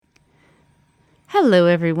Hello,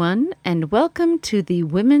 everyone, and welcome to the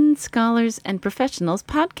Women Scholars and Professionals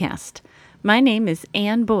podcast. My name is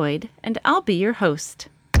Ann Boyd, and I'll be your host.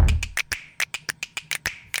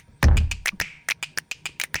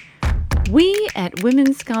 We at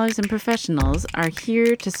Women Scholars and Professionals are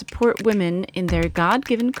here to support women in their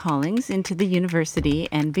God-given callings into the university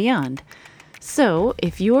and beyond. So,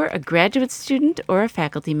 if you're a graduate student or a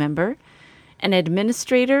faculty member, an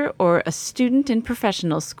administrator or a student in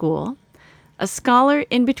professional school, a scholar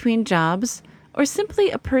in between jobs, or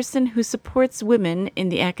simply a person who supports women in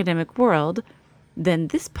the academic world, then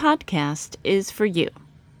this podcast is for you.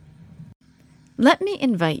 Let me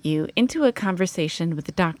invite you into a conversation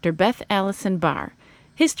with Dr. Beth Allison Barr,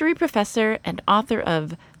 history professor and author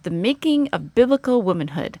of The Making of Biblical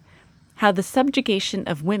Womanhood: How the Subjugation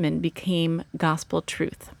of Women Became Gospel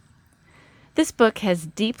Truth. This book has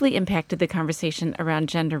deeply impacted the conversation around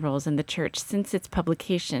gender roles in the church since its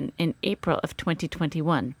publication in April of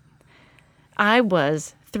 2021. I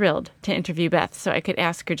was thrilled to interview Beth so I could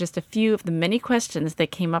ask her just a few of the many questions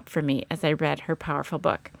that came up for me as I read her powerful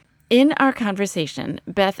book. In our conversation,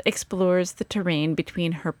 Beth explores the terrain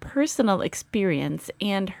between her personal experience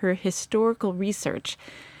and her historical research,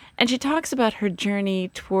 and she talks about her journey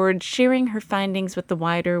toward sharing her findings with the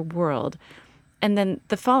wider world, and then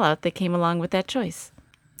the fallout that came along with that choice.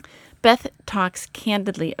 Beth talks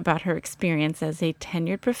candidly about her experience as a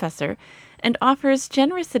tenured professor and offers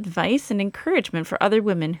generous advice and encouragement for other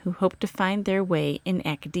women who hope to find their way in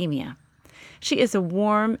academia. She is a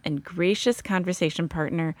warm and gracious conversation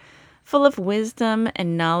partner, full of wisdom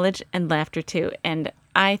and knowledge and laughter too, and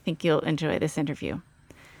I think you'll enjoy this interview.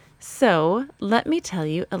 So, let me tell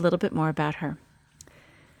you a little bit more about her.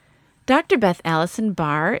 Dr. Beth Allison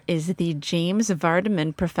Barr is the James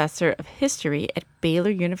Vardaman Professor of History at Baylor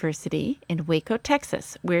University in Waco,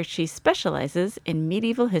 Texas, where she specializes in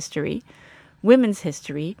medieval history, women's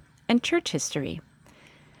history, and church history.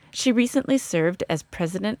 She recently served as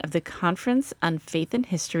president of the Conference on Faith and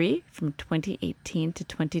History from 2018 to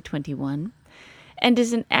 2021 and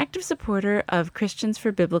is an active supporter of Christians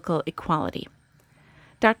for Biblical Equality.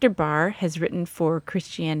 Dr. Barr has written for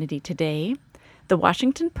Christianity Today, The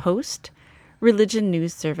Washington Post, Religion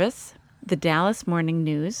News Service, the Dallas Morning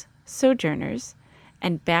News, Sojourners,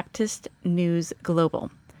 and Baptist News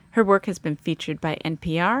Global. Her work has been featured by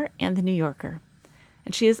NPR and The New Yorker.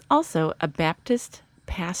 And she is also a Baptist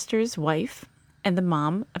pastor's wife and the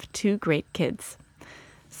mom of 2 great kids.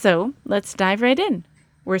 So let's dive right in.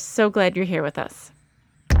 We're so glad you're here with us.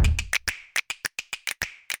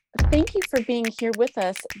 Thank you for being here with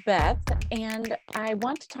us, Beth. And I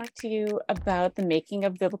want to talk to you about the making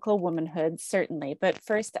of biblical womanhood, certainly. But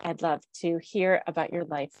first, I'd love to hear about your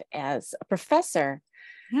life as a professor.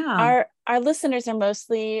 Yeah. Our listeners are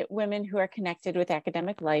mostly women who are connected with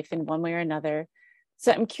academic life in one way or another.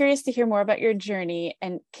 So I'm curious to hear more about your journey.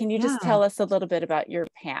 And can you just tell us a little bit about your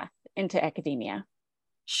path into academia?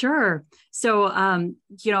 Sure. So,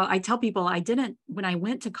 I tell people when I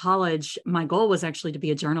went to college, my goal was actually to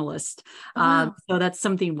be a journalist. Wow. So that's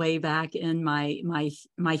something way back in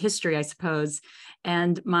my history, I suppose.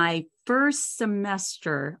 And my first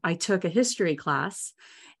semester, I took a history class,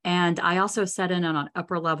 and I also sat in on an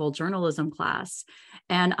upper level journalism class.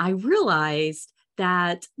 And I realized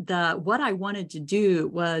that what I wanted to do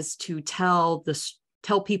was to tell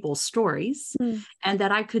people stories, and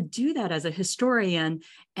that I could do that as a historian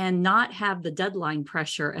and not have the deadline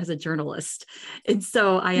pressure as a journalist. And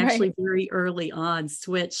so I actually very early on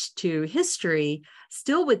switched to history,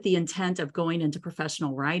 still with the intent of going into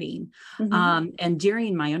professional writing. And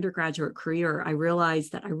during my undergraduate career, I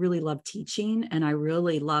realized that I really loved teaching and I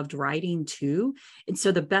really loved writing too. And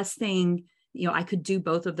so the best thing, I could do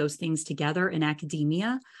both of those things together in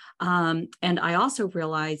academia. And I also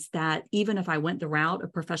realized that even if I went the route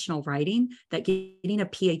of professional writing, that getting a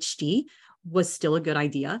PhD was still a good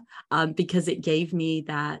idea, because it gave me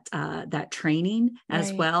that training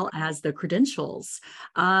as well as the credentials.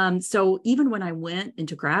 So even when I went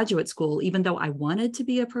into graduate school, even though I wanted to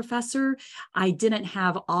be a professor, I didn't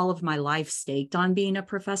have all of my life staked on being a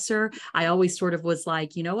professor. I always sort of was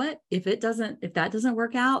like, you know what, if that doesn't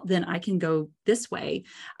work out, then I can go this way.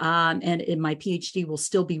 And my PhD will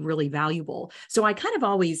still be really valuable. So I kind of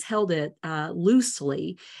always held it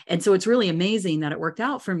loosely. And so it's really amazing that it worked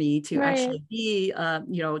out for me to actually actually be,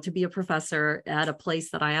 to be a professor at a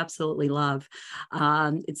place that I absolutely love.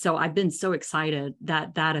 So I've been so excited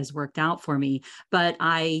that that has worked out for me, but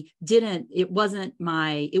it wasn't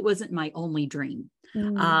my only dream.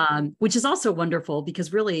 Which is also wonderful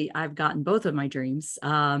because really I've gotten both of my dreams.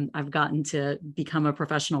 I've gotten to become a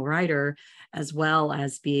professional writer as well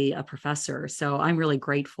as be a professor. So I'm really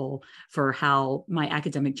grateful for how my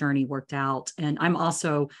academic journey worked out. And I'm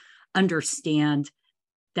also understand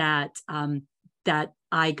that that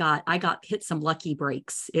I got hit some lucky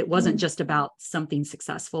breaks. It wasn't just about something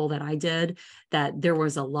successful that I did, that there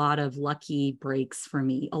was a lot of lucky breaks for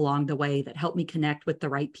me along the way that helped me connect with the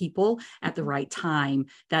right people at the right time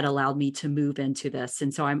that allowed me to move into this.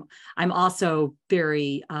 And so I'm also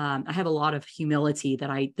very, I have a lot of humility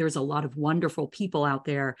that there's a lot of wonderful people out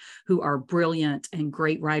there who are brilliant and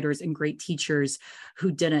great writers and great teachers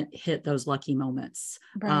who didn't hit those lucky moments.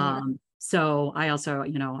 Right. So I also,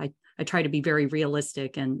 I try to be very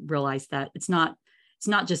realistic and realize that it's not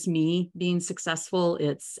just me being successful,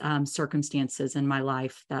 it's circumstances in my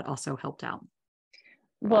life that also helped out.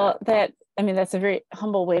 Well, that's a very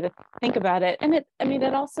humble way to think about it. And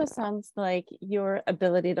it also sounds like your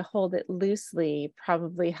ability to hold it loosely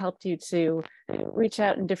probably helped you to reach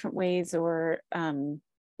out in different ways, or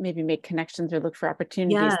maybe make connections or look for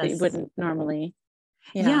opportunities that you wouldn't normally.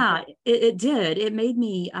 Yeah, it did. It made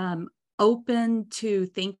me open to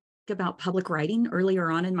think about public writing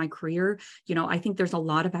earlier on in my career. I think there's a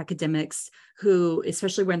lot of academics who,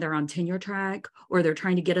 especially when they're on tenure track or they're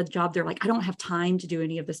trying to get a job, they're like, I don't have time to do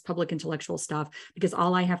any of this public intellectual stuff because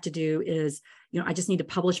all I have to do is, I just need to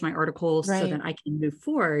publish my articles so that I can move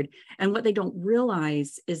forward. And what they don't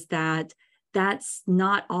realize is that that's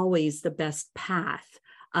not always the best path,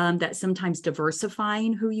 that sometimes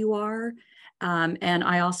diversifying who you are. And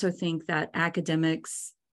I also think that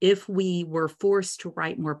academics, if we were forced to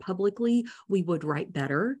write more publicly, we would write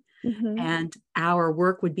better. And our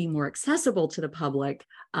work would be more accessible to the public,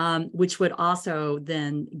 which would also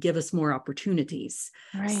then give us more opportunities.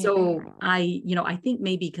 So I think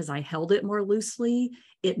maybe because I held it more loosely,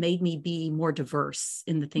 it made me be more diverse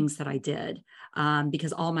in the things that I did,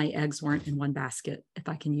 because all my eggs weren't in one basket, if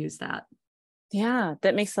I can use that. Yeah,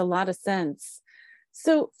 that makes a lot of sense.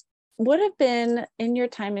 So what have been, in your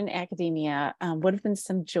time in academia, what have been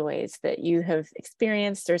some joys that you have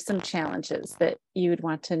experienced, or some challenges that you would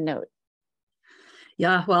want to note?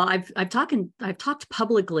 Yeah, well, I've talked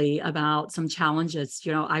publicly about some challenges.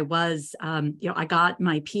 I got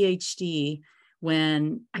my PhD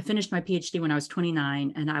when I finished my PhD when I was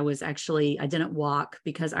 29, and I didn't walk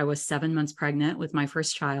because I was 7 months pregnant with my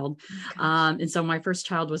first child. And so my first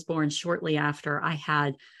child was born shortly after I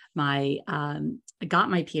had I got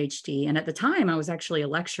my PhD. And at the time I was actually a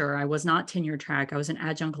lecturer. I was not tenure track. I was an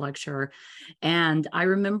adjunct lecturer. And I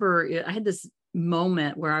remember I had this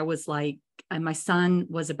moment where I was like, and my son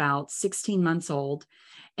was about 16 months old.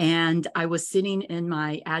 And I was sitting in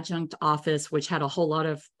my adjunct office, which had a whole lot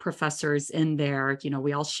of professors in there.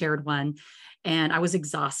 We all shared one. And I was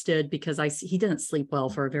exhausted because he didn't sleep well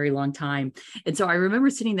for a very long time. And so I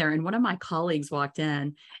remember sitting there, and one of my colleagues walked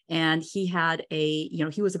in, and he had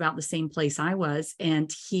he was about the same place I was.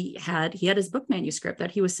 And he had his book manuscript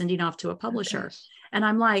that he was sending off to a publisher. And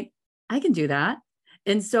I'm like, I can do that.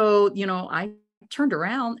 And so, I turned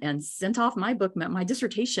around and sent off my book, my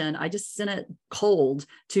dissertation. I just sent it cold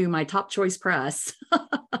to my top choice press.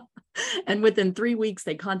 And within 3 weeks,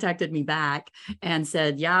 they contacted me back and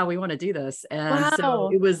said, yeah, we want to do this. And so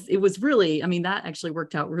it was really, that actually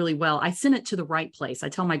worked out really well. I sent it to the right place. I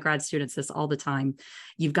tell my grad students this all the time.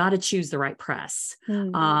 You've got to choose the right press.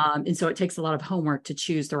 And so it takes a lot of homework to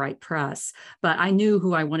choose the right press. But I knew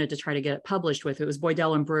who I wanted to try to get it published with. It was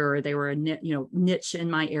Boydell and Brewer. They were a niche in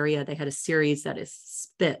my area. They had a series that is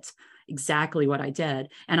fit exactly what I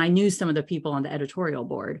did. And I knew some of the people on the editorial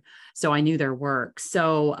board. So I knew their work.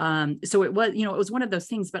 So it was, it was one of those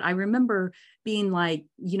things, but I remember being like,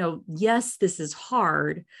 yes, this is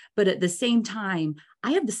hard, but at the same time,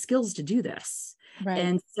 I have the skills to do this.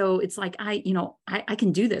 And so it's like, I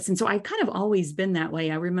can do this. And so I've kind of always been that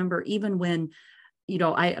way. I remember even when,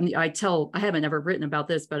 I haven't ever written about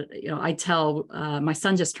this, but, I tell, my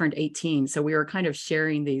son just turned 18. So we were kind of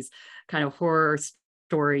sharing these kind of horror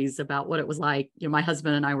stories about what it was like. My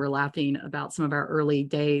husband and I were laughing about some of our early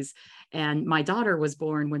days, and my daughter was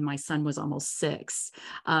born when my son was almost 6.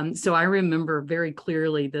 So I remember very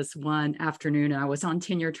clearly this one afternoon, I was on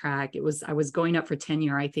tenure track. I was going up for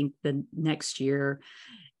tenure, I think the next year,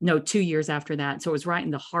 no, 2 years after that. So it was right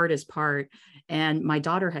in the hardest part. And my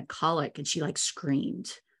daughter had colic, and she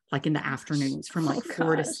screamed in the afternoons from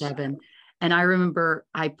 4 to 7. And I remember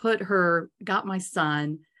I got my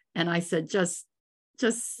son, And I said, just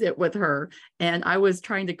sit with her. And I was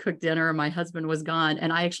trying to cook dinner and my husband was gone.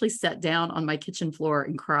 And I actually sat down on my kitchen floor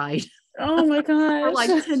and cried Oh my for gosh.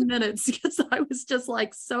 like 10 minutes because I was just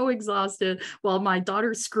like so exhausted while my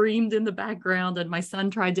daughter screamed in the background and my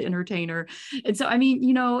son tried to entertain her. And so, I mean,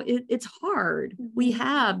 it's hard. We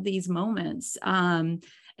have these moments. And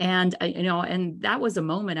that was a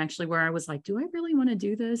moment actually where I was like, do I really want to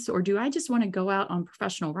do this? Or do I just want to go out on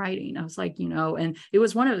professional writing? I was like, and it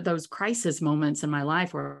was one of those crisis moments in my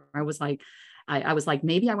life where I was like, I was like,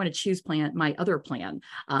 maybe I want to choose my other plan.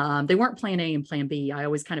 They weren't plan A and plan B. I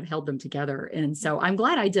always kind of held them together. And so I'm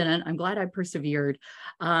glad I didn't. I'm glad I persevered.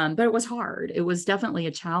 But it was hard. It was definitely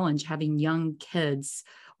a challenge having young kids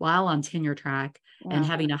while on tenure track and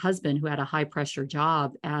having a husband who had a high pressure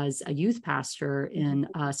job as a youth pastor in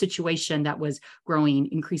a situation that was growing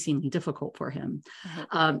increasingly difficult for him.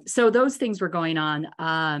 So those things were going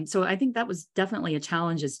on. So I think that was definitely a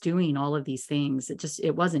challenge, is doing all of these things.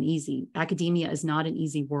 It wasn't easy. Academia is not an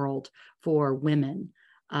easy world for women.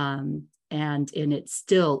 And it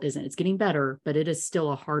still isn't. It's getting better, but it is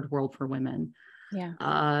still a hard world for women.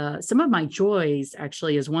 Yeah. Some of my joys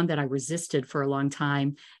actually is one that I resisted for a long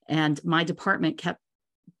time. And my department kept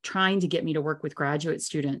trying to get me to work with graduate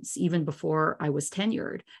students even before I was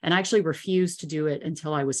tenured. And I actually refused to do it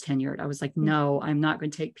until I was tenured. I was like, no, I'm not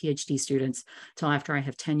going to take PhD students till after I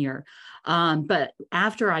have tenure. But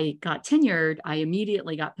after I got tenured, I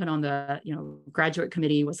immediately got put on the graduate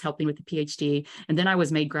committee, was helping with the PhD. And then I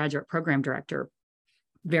was made graduate program director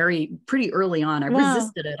pretty early on. I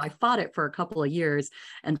resisted it. I fought it for a couple of years,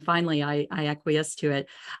 and finally I acquiesced to it.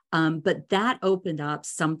 But that opened up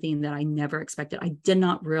something that I never expected. I did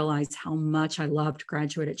not realize how much I loved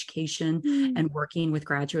graduate education and working with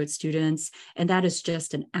graduate students. And that is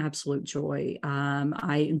just an absolute joy.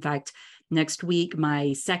 In fact, next week,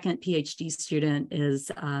 my second PhD student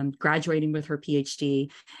is graduating with her PhD.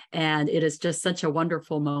 And it is just such a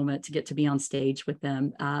wonderful moment to get to be on stage with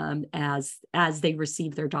them as they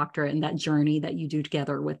receive their doctorate and that journey that you do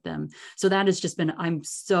together with them. So that has just been, I'm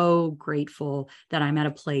so grateful that I'm at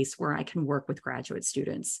a place where I can work with graduate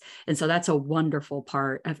students. And so that's a wonderful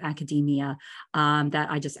part of academia that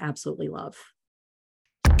I just absolutely love.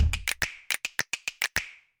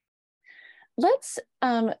 Let's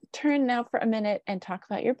turn now for a minute and talk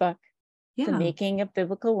about your book, The Making of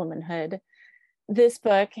Biblical Womanhood. This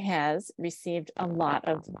book has received a lot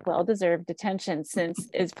of well-deserved attention since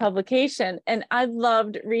its publication, and I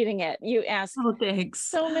loved reading it. You asked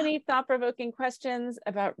so many thought-provoking questions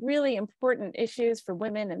about really important issues for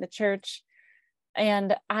women in the church.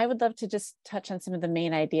 And I would love to just touch on some of the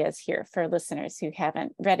main ideas here for listeners who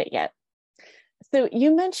haven't read it yet. So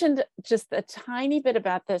you mentioned just a tiny bit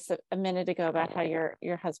about this a minute ago, about how your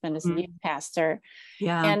husband is a youth pastor.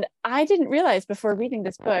 Yeah. And I didn't realize before reading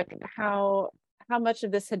this book how much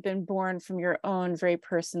of this had been born from your own very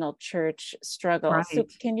personal church struggle. Right. So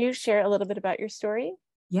can you share a little bit about your story?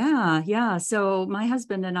 Yeah. So my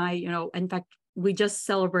husband and I, in fact, we just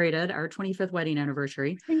celebrated our 25th wedding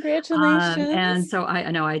anniversary. Congratulations. And so I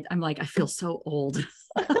know I'm like, I feel so old.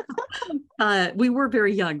 We were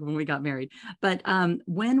very young when we got married, but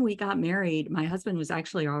when we got married, my husband was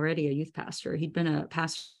actually already a youth pastor. He'd been a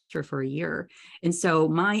pastor for a year. And so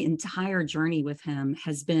my entire journey with him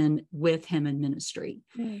has been with him in ministry.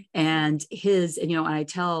 And I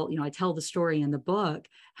tell the story in the book,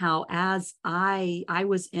 how as I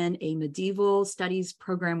was in a medieval studies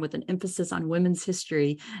program with an emphasis on women's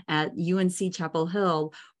history at UNC Chapel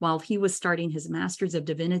Hill, while he was starting his Master's of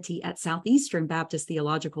Divinity at Southeastern Baptist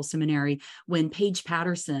Theological Seminary, when Paige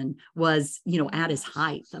Patterson was, at his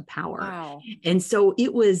height of power. Wow. And so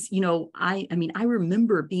it was, I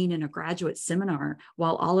remember being in a graduate seminar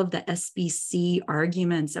while all of the SBC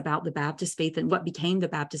arguments about the Baptist faith and what became the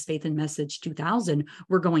Baptist Faith and Message 2000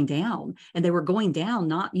 were going down. And they were going down,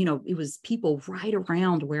 not, it was people right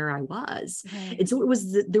around where I was. Right. And so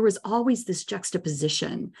there was always this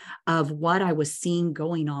juxtaposition of what I was seeing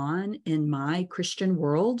going on in my Christian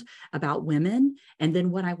world about women, and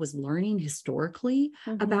then what I was learning historically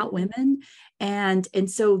about women. And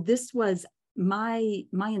so this was my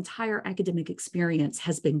entire academic experience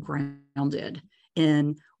has been grounded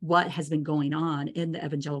in what has been going on in the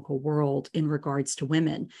evangelical world in regards to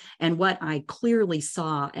women, and what I clearly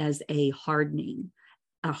saw as a hardening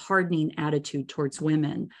attitude towards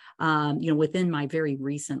women, within my very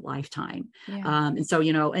recent lifetime. Yeah. And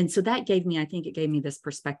so that gave me this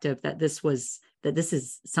perspective that this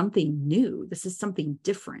is something new. This is something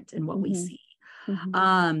different in what we see.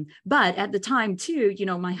 But at the time too,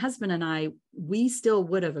 my husband and I, we still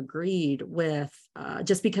would have agreed with,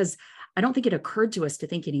 just because I don't think it occurred to us to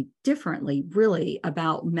think any differently, really,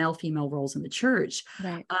 about male-female roles in the church.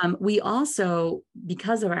 Right. We also,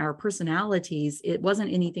 because of our personalities, it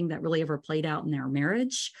wasn't anything that really ever played out in our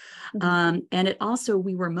marriage. And it also,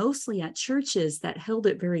 we were mostly at churches that held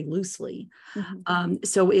it very loosely.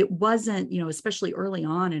 So it wasn't, especially early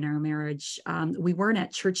on in our marriage, we weren't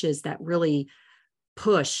at churches that really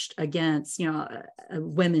pushed against,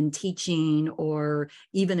 women teaching, or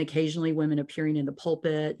even occasionally women appearing in the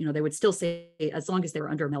pulpit. They would still say, as long as they were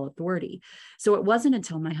under male authority. So it wasn't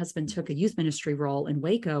until my husband took a youth ministry role in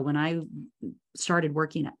Waco, when I started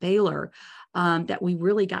working at Baylor, that we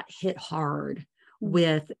really got hit hard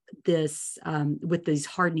with these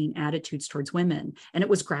hardening attitudes towards women. And it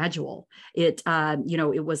was gradual. It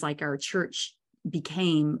was like our church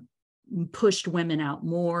pushed women out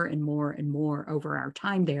more and more and more over our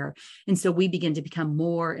time there. And so we began to become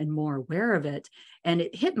more and more aware of it. And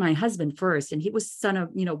it hit my husband first. And he was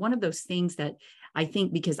one of those things that I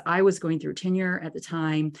think, because I was going through tenure at the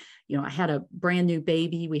time, I had a brand new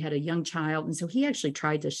baby, we had a young child. And so he actually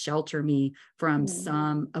tried to shelter me from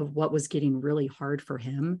some of what was getting really hard for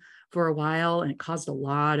him for a while. And it caused a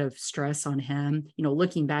lot of stress on him.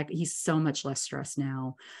 Looking back, he's so much less stressed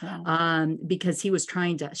now. Wow. Because he was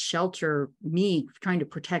trying to shelter me, trying to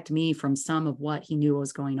protect me from some of what he knew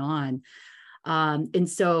was going on.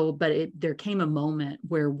 There came a moment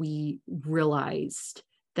where we realized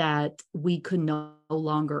that we could no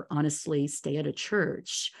longer honestly stay at a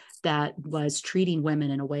church that was treating women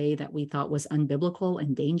in a way that we thought was unbiblical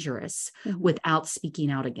and dangerous without speaking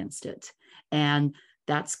out against it. And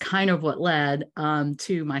that's kind of what led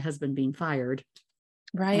to my husband being fired.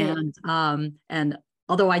 Right. And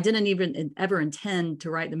although I didn't even ever intend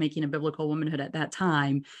to write The Making of Biblical Womanhood at that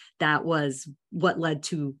time, that was what led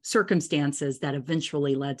to circumstances that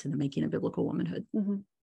eventually led to The Making of Biblical Womanhood.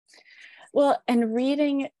 Well, and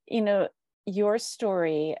reading, your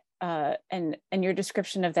story and your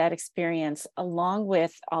description of that experience, along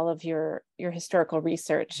with all of your historical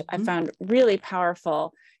research, I found really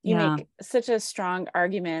powerful. You make such a strong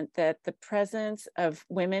argument that the presence of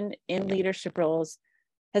women in leadership roles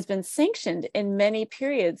has been sanctioned in many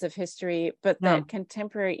periods of history, but that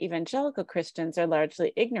contemporary evangelical Christians are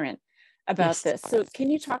largely ignorant about this. So can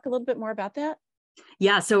you talk a little bit more about that?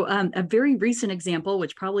 Yeah. So a very recent example,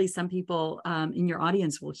 which probably some people in your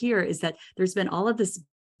audience will hear, is that there's been all of this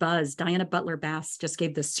buzz. Diana Butler Bass just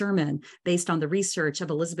gave this sermon based on the research of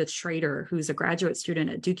Elizabeth Schrader, who's a graduate student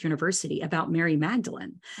at Duke University, about Mary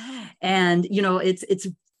Magdalene. And, it's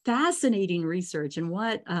fascinating research. And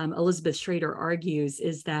what Elizabeth Schrader argues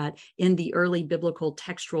is that in the early biblical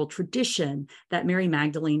textual tradition, that Mary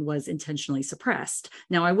Magdalene was intentionally suppressed.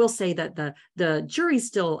 Now, I will say that the jury's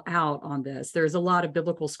still out on this. There's a lot of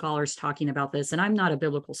biblical scholars talking about this, and I'm not a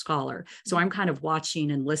biblical scholar, so I'm kind of watching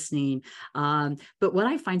and listening. But what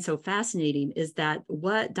I find so fascinating is that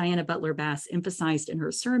what Diana Butler Bass emphasized in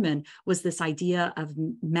her sermon was this idea of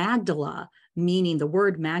Magdala, meaning the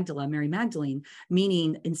word Magdala, Mary Magdalene,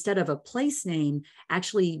 meaning instead of a place name,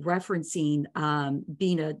 actually referencing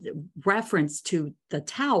being a reference to the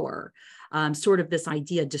tower, sort of this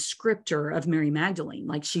idea descriptor of Mary Magdalene,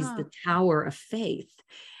 like she's the tower of faith.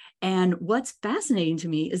 And what's fascinating to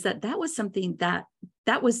me is that was something that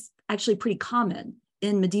was actually pretty common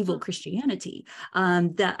in medieval Christianity.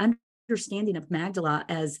 That understanding of Magdala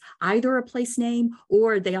as either a place name,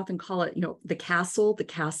 or they often call it, the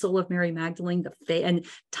castle of Mary Magdalene, and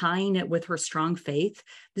tying it with her strong faith.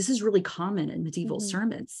 This is really common in medieval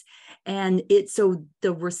sermons. And so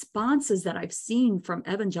the responses that I've seen from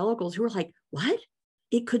evangelicals who are like, what?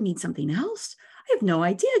 It could mean something else. I have no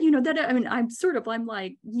idea, I'm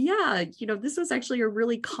like, yeah, this was actually a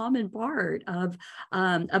really common part of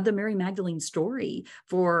the Mary Magdalene story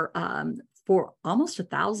for almost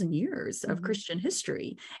 1,000 years of Christian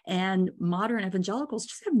history, and modern evangelicals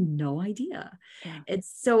just have no idea.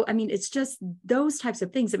 It's just those types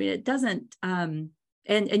of things. It doesn't, and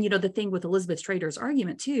the thing with Elizabeth Schrader's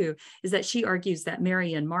argument too, is that she argues that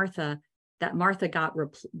Martha got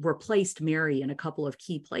replaced Mary in a couple of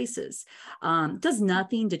key places. Does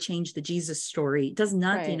nothing to change the Jesus story, does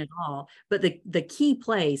nothing at all. But the key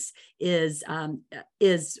place is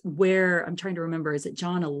where, I'm trying to remember, is it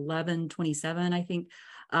John 11:27, I think,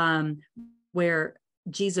 where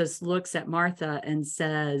Jesus looks at Martha and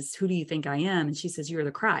says, "Who do you think I am?" And she says, "You're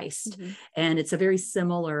the Christ." And it's a very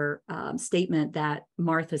similar statement that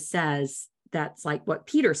Martha says. That's like what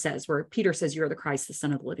Peter says, where Peter says, "You're the Christ, the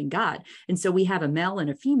Son of the living God." And so we have a male and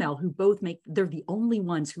a female who both they're the only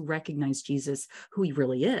ones who recognize Jesus, who he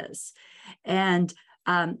really is. And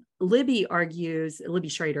Libby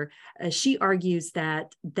Schrader, she argues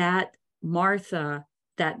that Martha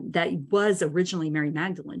that was originally Mary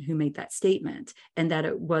Magdalene who made that statement, and that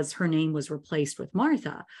her name was replaced with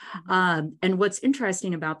Martha. And what's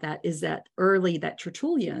interesting about that is that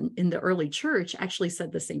Tertullian in the early church actually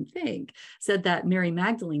said the same thing, said that Mary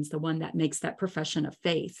Magdalene's the one that makes that profession of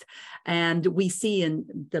faith. And we see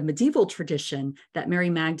in the medieval tradition that Mary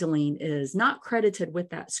Magdalene is not credited with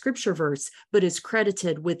that scripture verse, but is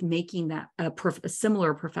credited with making that a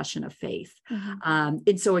similar profession of faith.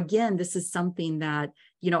 And so again, this is something that,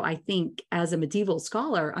 I think as a medieval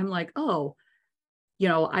scholar, I'm like, oh,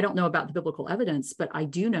 I don't know about the biblical evidence, but I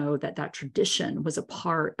do know that that tradition was a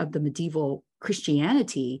part of the medieval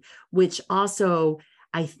Christianity, which also,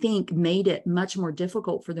 I think, made it much more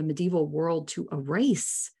difficult for the medieval world to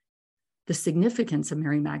erase the significance of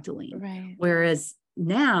Mary Magdalene. Right. Whereas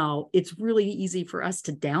now it's really easy for us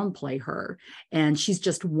to downplay her, and she's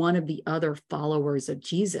just one of the other followers of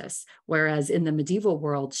Jesus. Whereas in the medieval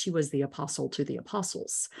world, she was the apostle to the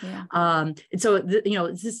apostles. Yeah. And so,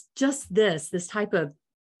 this type of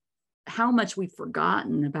how much we've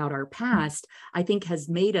forgotten about our past, I think has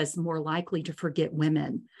made us more likely to forget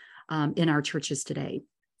women in our churches today.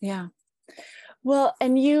 Yeah. Well,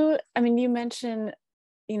 and you mentioned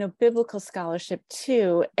biblical scholarship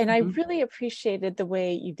too. And I really appreciated the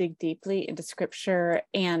way you dig deeply into scripture.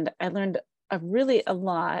 And I learned a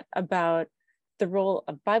lot about the role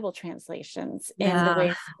of Bible translations and the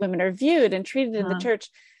way women are viewed and treated in the church.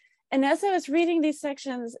 And as I was reading these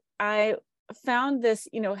sections, I found this,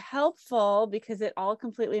 helpful because it all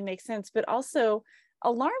completely makes sense, but also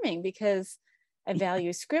alarming because I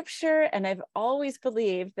value scripture, and I've always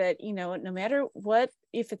believed that, no matter what,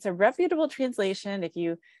 if it's a reputable translation, if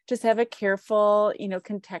you just have a careful,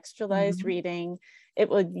 contextualized reading, it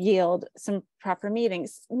will yield some proper meaning.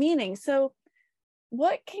 So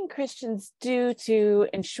what can Christians do to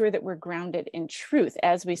ensure that we're grounded in truth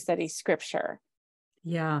as we study scripture?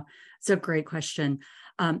 Yeah, it's a great question.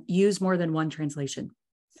 Use more than one translation.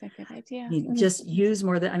 That's a good idea. Just use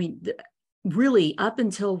more than, really up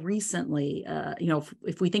until recently,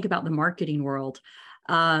 if we think about the marketing world,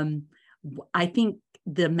 I think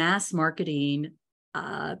the mass marketing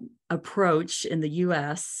approach in the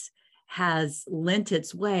US has lent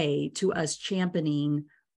its way to us championing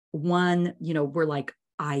one, we're like,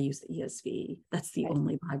 I use the ESV. That's the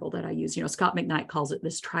only Bible that I use. Scott McKnight calls it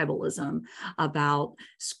this tribalism about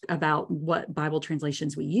what Bible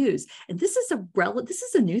translations we use. And this is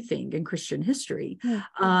a new thing in Christian history.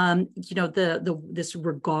 This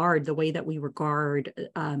regard, the way that we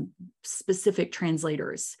regard specific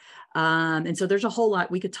translators. And so there's a whole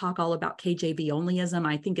lot. We could talk all about KJV onlyism.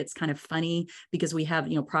 I think it's kind of funny because we have,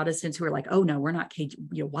 Protestants who are like, oh no, we're not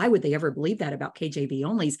why would they ever believe that about KJV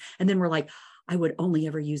onlys? And then we're like, I would only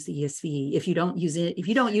ever use the ESV. If you don't use the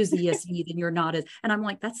ESV, then you're not and I'm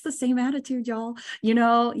like, that's the same attitude, y'all.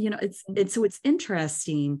 So it's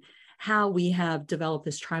interesting how we have developed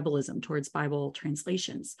this tribalism towards Bible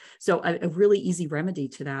translations. So a really easy remedy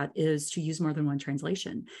to that is to use more than one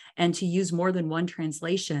translation, and to use more than one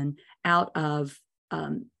translation out of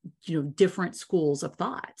different schools of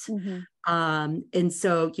thought. And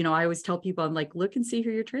so, I always tell people, I'm like, look and see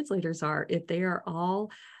who your translators are. If they are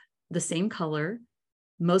all the same color,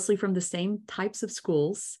 mostly from the same types of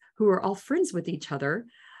schools, who are all friends with each other,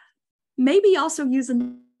 maybe also use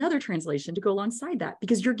another translation to go alongside that,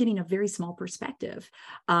 because you're getting a very small perspective.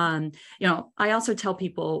 I also tell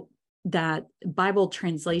people that Bible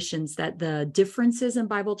translations, that the differences in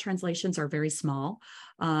Bible translations are very small.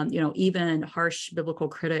 Even harsh biblical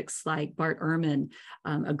critics like Bart Ehrman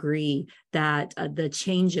agree that the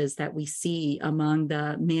changes that we see among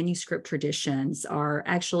the manuscript traditions are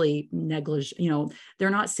actually negligible.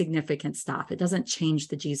 They're not significant stuff. It doesn't change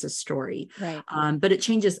the Jesus story. Right. But it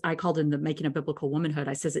changes, I called in the Making a Biblical Womanhood,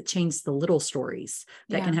 I says it changes the little stories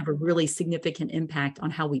that can have a really significant impact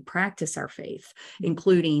on how we practice our faith,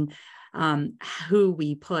 including who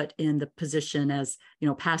we put in the position as,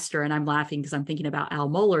 pastor. And I'm laughing because I'm thinking about Al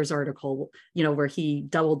Mohler's article, where he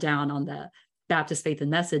doubled down on the Baptist Faith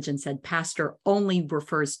and Message and said pastor only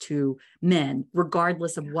refers to men,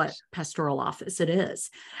 regardless of what pastoral office it is.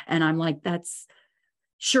 And I'm like, that's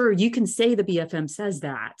sure, you can say the BFM says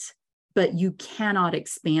that, but you cannot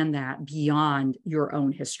expand that beyond your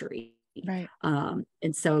own history. Right. And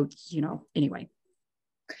so, anyway.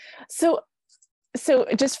 So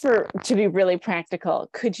just to be really practical,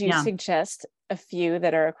 could you suggest a few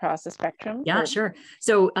that are across the spectrum? Yeah, sure.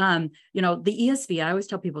 So, the ESV, I always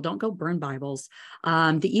tell people, don't go burn Bibles.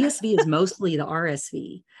 The ESV is mostly the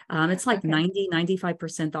RSV. It's like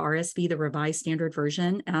 95% the RSV, the Revised Standard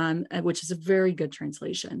Version, which is a very good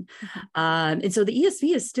translation. And so the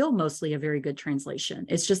ESV is still mostly a very good translation.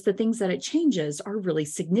 It's just the things that it changes are really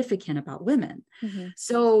significant about women.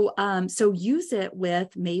 So use it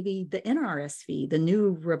with maybe the NRSV, the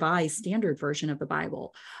New Revised Standard Version of the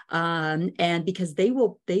Bible. And because the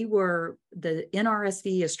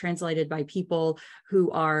NRSV is translated by people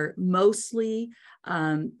who are mostly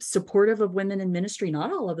supportive of women in ministry,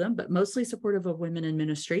 not all of them, but mostly supportive of women in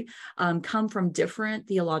ministry, come from different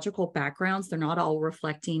theological backgrounds. They're not all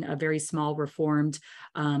reflecting a very small Reformed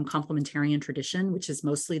complementarian tradition, which is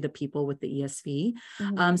mostly the people with the ESV.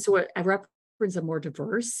 So it are more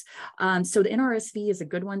diverse. So the NRSV is a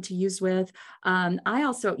good one to use with. I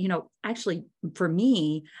also, actually for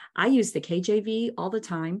me, I use the KJV all the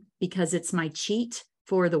time because it's my cheat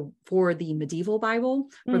for the medieval Bible,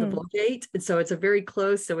 for the Vulgate. And so it's a very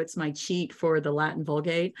close, so it's my cheat for the Latin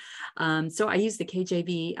Vulgate. So I use the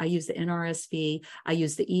KJV, I use the NRSV, I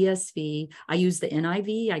use the ESV, I use the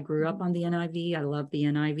NIV. I grew up on the NIV. I love the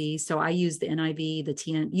NIV. So I use the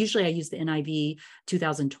NIV, usually I use the NIV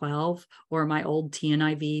 2012 or my old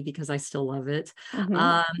TNIV because I still love it.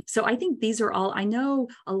 So I think these are all, I know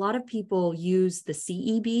a lot of people use the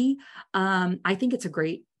CEB. I think it's a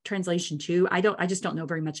great translation too. I just don't know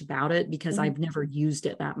very much about it because I've never used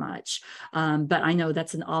it that much. But I know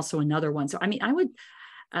that's also another one. So, I mean, I would,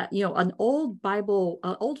 an old Bible,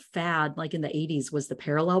 old fad, like in the 80s was the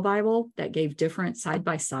parallel Bible that gave different side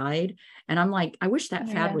by side. And I'm like, I wish that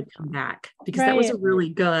fad would come back because that was a really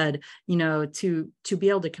good, to be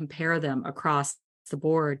able to compare them across the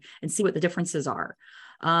board and see what the differences are.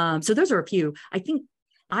 So those are a few. I think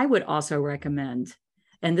I would also recommend,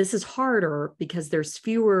 and this is harder because there's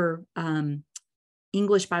fewer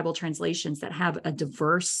English Bible translations that have a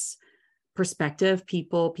diverse perspective,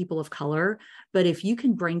 people of color. But if you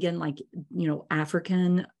can bring in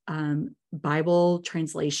African Bible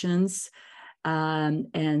translations,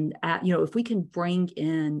 if we can bring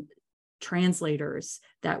in translators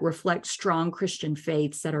that reflect strong Christian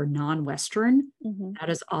faiths that are non-Western,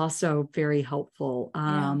 that is also very helpful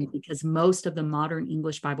because most of the modern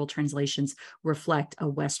English Bible translations reflect a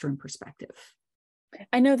Western perspective.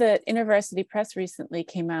 I know that InterVarsity Press recently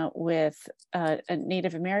came out with a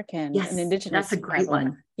Native American, an Indigenous. That's a great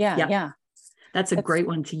one. Yeah. That's a great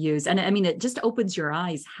one to use. And I mean, it just opens your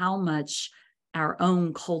eyes how much our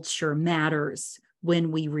own culture matters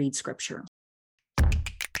when we read scripture.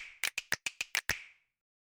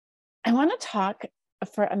 I want to talk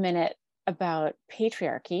for a minute about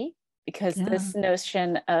patriarchy, because this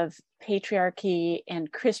notion of patriarchy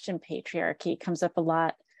and Christian patriarchy comes up a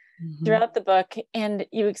lot throughout the book. And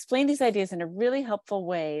you explain these ideas in a really helpful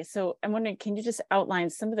way. So I'm wondering, can you just outline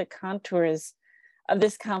some of the contours of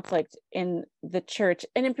this conflict in the church?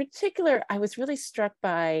 And in particular, I was really struck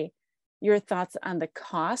by your thoughts on the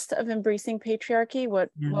cost of embracing patriarchy, what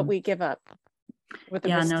we give up.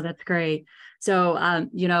 That's great. So,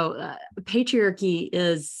 patriarchy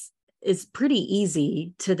is pretty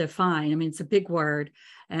easy to define. I mean, it's a big word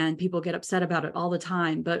and people get upset about it all the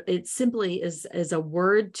time, but it simply is a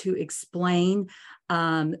word to explain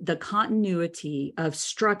the continuity of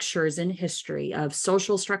structures in history, of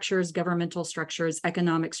social structures, governmental structures,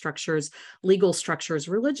 economic structures, legal structures,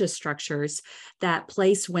 religious structures that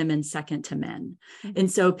place women second to men. And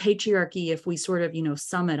so patriarchy, if we sort of,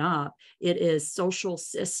 sum it up, it is social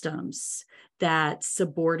systems that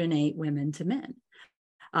subordinate women to men.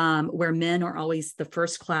 Where men are always the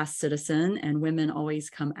first class citizen and women always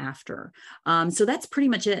come after. So that's pretty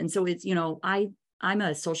much it. And so it's, I'm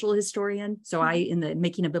a social historian. So I, in the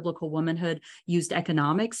Making a Biblical Womanhood, used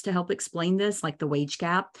economics to help explain this, like the wage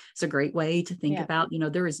gap. It's a great way to think about,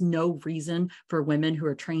 there is no reason for women who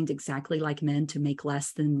are trained exactly like men to make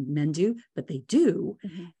less than men do, but they do.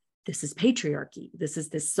 This is patriarchy. This is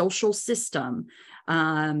this social system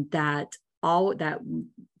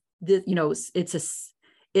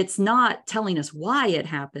it's not telling us why it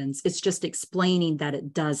happens. It's just explaining that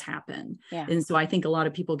it does happen. And so I think a lot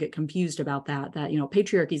of people get confused about that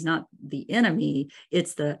patriarchy is not the enemy.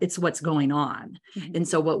 It's what's going on. And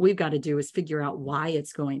so what we've got to do is figure out why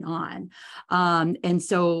it's going on. And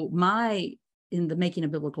so in the Making a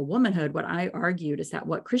Biblical Womanhood, what I argued is that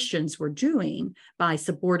what Christians were doing by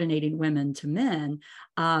subordinating women to men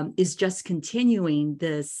is just continuing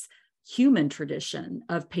this human tradition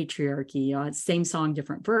of patriarchy, same song,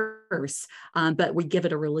 different verse, but we give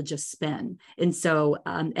it a religious spin. And so,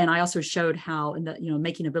 and I also showed how in the,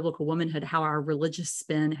 Making a Biblical Womanhood, how our religious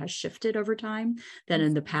spin has shifted over time. That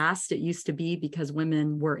in the past, it used to be because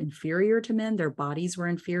women were inferior to men, their bodies were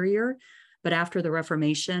inferior. But after the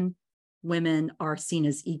Reformation, women are seen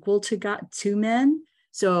as equal to God, to men.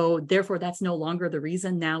 So therefore, that's no longer the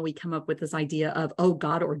reason. Now we come up with this idea of, oh,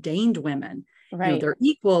 God ordained women. Right. They're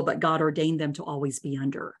equal, but God ordained them to always be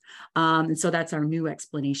under. And so that's our new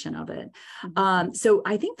explanation of it. Mm-hmm. So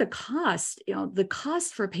I think the cost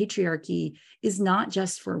for patriarchy is not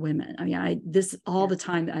just for women. I mean, the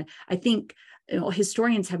time. I think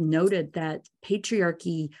historians have noted that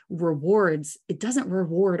patriarchy it doesn't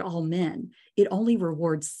reward all men. It only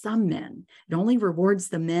rewards some men. It only rewards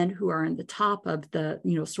the men who are in the top of the,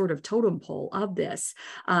 sort of totem pole of this.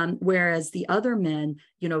 Whereas the other men,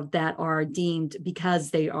 that are deemed,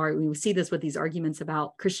 because we see this with these arguments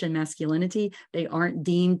about Christian masculinity, they aren't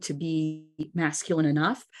deemed to be masculine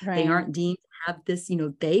enough. Right. They aren't deemed to have this,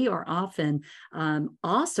 they are often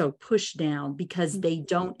also pushed down because they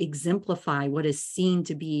don't exemplify what is seen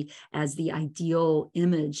to be as the ideal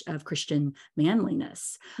image of Christian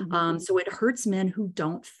manliness. Mm-hmm. So it hurts men who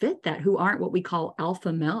don't fit that, who aren't what we call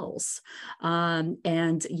alpha males.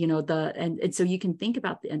 And so you can think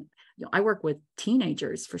about I work with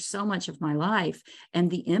teenagers for so much of my life, and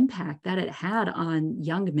the impact that it had on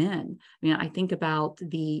young men. I mean, I think about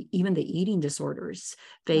even the eating disorders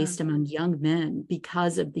faced among young men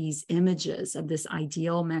because of these images of this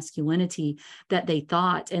ideal masculinity that they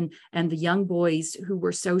thought, and the young boys who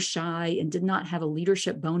were so shy and did not have a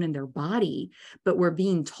leadership bone in their body, but were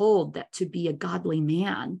being told that to be a godly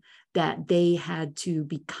man, that they had to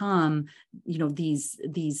become,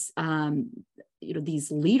 these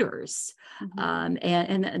leaders, mm-hmm.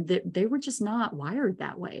 and they were just not wired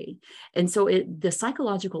that way. And so the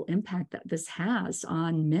psychological impact that this has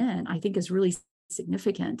on men, I think, is really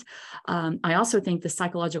significant. I also think the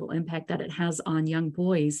psychological impact that it has on young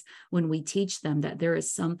boys when we teach them that there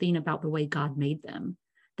is something about the way God made them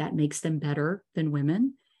that makes them better than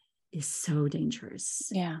women is so dangerous.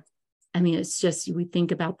 Yeah. I mean, it's just, we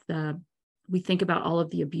think about all of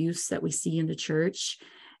the abuse that we see in the church.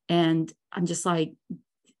 And I'm just like,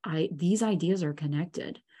 these ideas are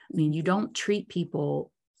connected. I mean, you don't treat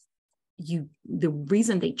people, the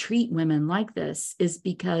reason they treat women like this is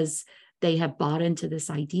because they have bought into this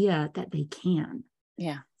idea that they can.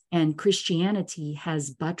 Yeah. And Christianity has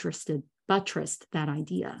buttressed that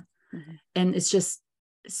idea. Mm-hmm. And it's just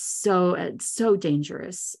so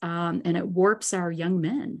dangerous. And it warps our young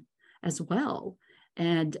men as well.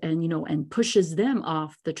 And pushes them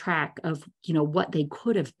off the track of, what they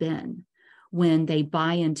could have been when they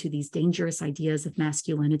buy into these dangerous ideas of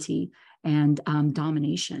masculinity and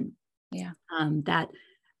domination. Yeah. That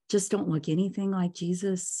just don't look anything like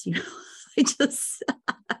Jesus. They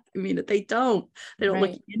don't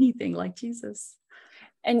look anything like Jesus.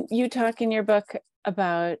 And you talk in your book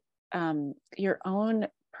about your own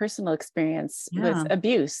personal experience with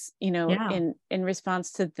abuse, in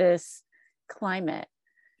response to this climate.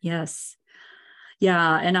 Yes.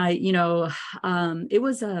 Yeah. And it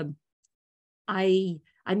was I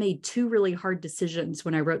made two really hard decisions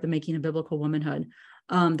when I wrote The Making of Biblical Womanhood.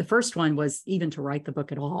 The first one was even to write the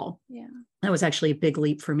book at all. Yeah. That was actually a big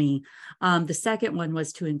leap for me. The second one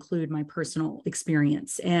was to include my personal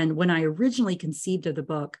experience. And when I originally conceived of the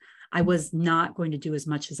book, I was not going to do as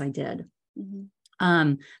much as I did.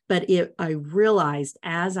 Mm-hmm. But I realized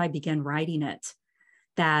as I began writing it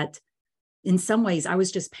that in some ways I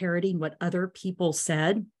was just parroting what other people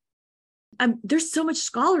said. There's so much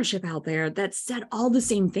scholarship out there that said all the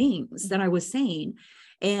same things that I was saying,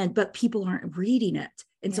 but people aren't reading it.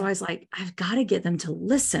 And so I was like, I've got to get them to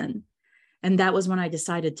listen. And that was when I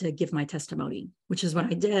decided to give my testimony, which is what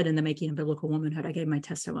I did in The Making of Biblical Womanhood. I gave my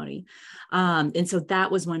testimony. And so that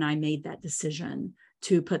was when I made that decision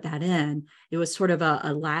to put that in. It was sort of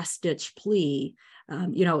a last ditch plea.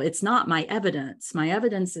 It's not my evidence. My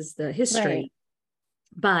evidence is the history,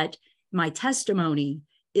 but my testimony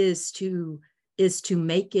is to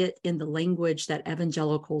make it in the language that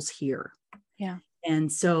evangelicals hear. Yeah.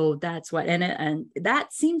 And so that's what, and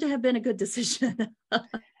that seemed to have been a good decision.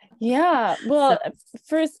 Yeah. Well,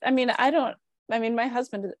 first, my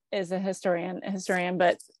husband is a historian,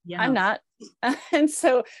 but I'm not. And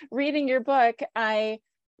so reading your book, I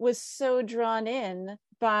was so drawn in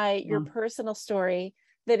by your personal story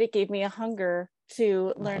that it gave me a hunger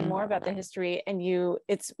to learn more about the history. And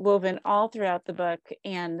it's woven all throughout the book,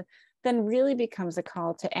 and then really becomes a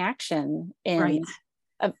call to action in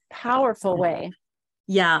a powerful way.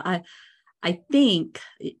 Yeah. I think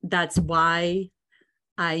that's why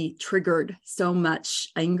I triggered so much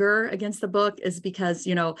anger against the book, is because,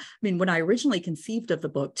 I mean, when I originally conceived of the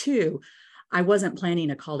book too, I wasn't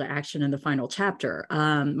planning a call to action in the final chapter.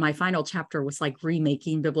 My final chapter was like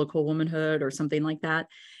remaking biblical womanhood or something like that.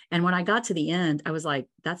 And when I got to the end, I was like,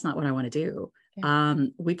 that's not what I want to do.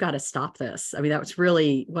 We've got to stop this. I mean, that was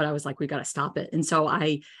really what I was like, we've got to stop it. And so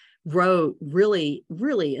I wrote really,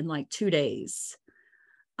 really in like 2 days,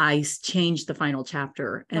 I changed the final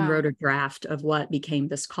chapter and wrote a draft of what became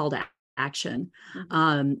this call to action.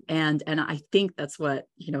 And I think that's what,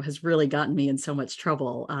 has really gotten me in so much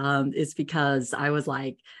trouble, is because I was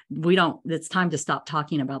like, it's time to stop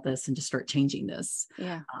talking about this and just start changing this.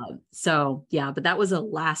 But that was a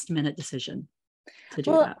last minute decision to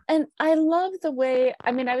do that. And I love the way,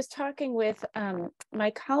 I mean, I was talking with my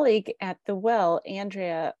colleague at The Well,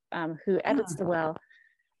 Andrea, who edits The Well,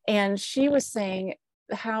 and she was saying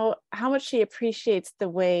how much she appreciates the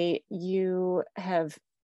way you have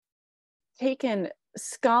taken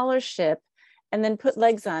scholarship and then put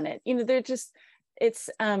legs on it. They're just, it's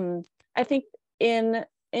I think in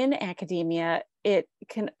academia it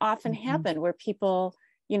can often happen where people,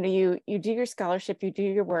 you do your scholarship, you do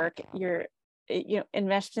your work, you're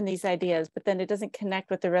enmeshed in these ideas, but then it doesn't connect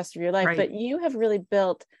with the rest of your life. Right. But you have really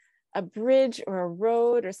built a bridge or a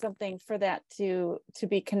road or something for that to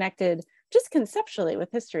be connected just conceptually with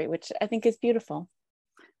history, which I think is beautiful.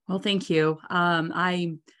 Well, thank you.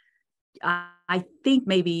 I think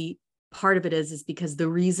maybe part of it is because the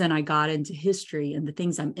reason I got into history and the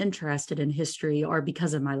things I'm interested in history are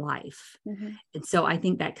because of my life. And so I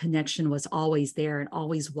think that connection was always there and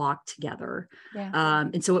always walked together.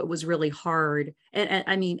 And so it was really hard. And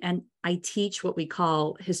I mean, and I teach what we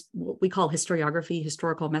call historiography,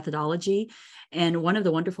 historical methodology. And one of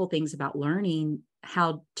the wonderful things about learning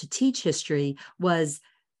how to teach history was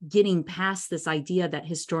getting past this idea that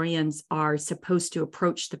historians are supposed to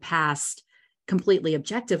approach the past completely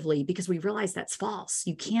objectively, because we realize that's false.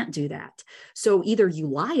 You can't do that. So either you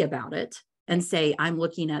lie about it and say, I'm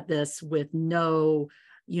looking at this with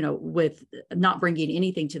with not bringing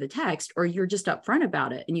anything to the text, or you're just upfront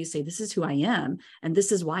about it and you say, this is who I am, and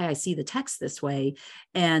this is why I see the text this way.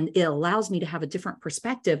 And it allows me to have a different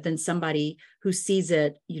perspective than somebody who sees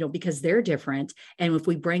it, because they're different. And if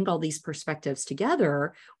we bring all these perspectives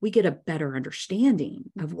together, we get a better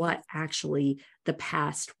understanding of what actually the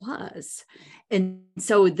past was. And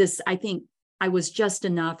so I think I was just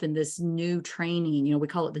enough in this new training, we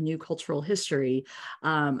call it the new cultural history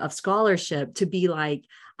of scholarship, to be like,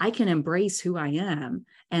 I can embrace who I am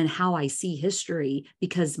and how I see history,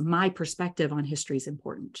 because my perspective on history is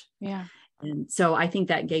important. And so I think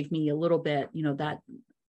that gave me a little bit, that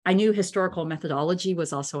I knew historical methodology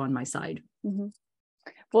was also on my side.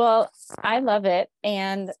 Well, I love it.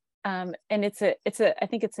 And I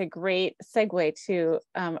think it's a great segue to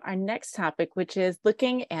our next topic, which is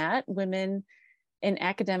looking at women in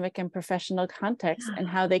academic and professional context and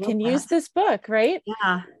how they can use this book, right?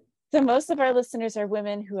 So most of our listeners are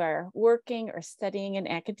women who are working or studying in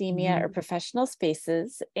academia or professional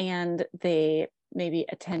spaces, and they maybe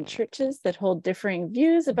attend churches that hold differing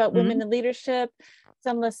views about women in leadership.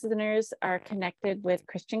 Some listeners are connected with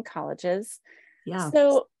Christian colleges.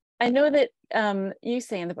 So I know that you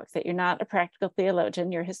say in the book that you're not a practical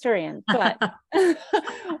theologian, you're a historian, but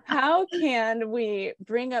how can we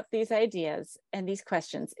bring up these ideas and these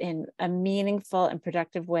questions in a meaningful and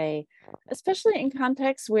productive way, especially in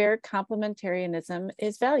contexts where complementarianism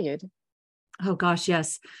is valued? Oh gosh,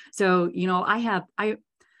 yes. So,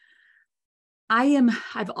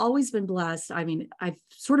 I've always been blessed. I mean, I've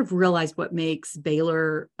sort of realized what makes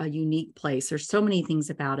Baylor a unique place. There's so many things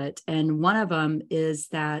about it. And one of them is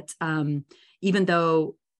that even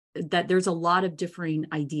though that there's a lot of differing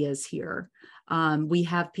ideas here, we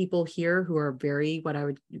have people here who are very, what I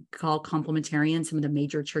would call complementarian. Some of the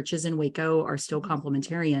major churches in Waco are still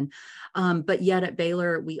complementarian. But yet at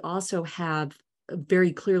Baylor, we also have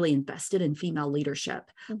very clearly invested in female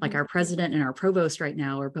leadership. Like our president and our provost right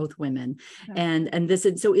now are both women. And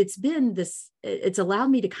so it's allowed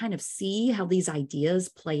me to kind of see how these ideas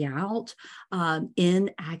play out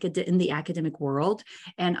in the academic world.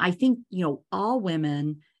 And I think, all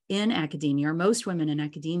women in academia, or most women in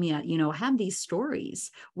academia, have these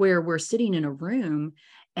stories where we're sitting in a room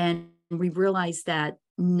and we realize that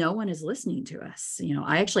no one is listening to us.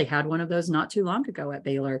 I actually had one of those not too long ago at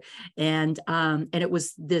Baylor. And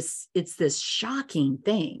it's this shocking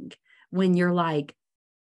thing when you're like,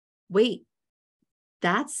 wait,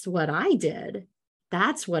 that's what I did.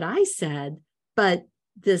 That's what I said. But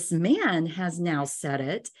this man has now said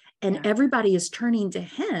it, and everybody is turning to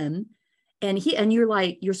him. and you're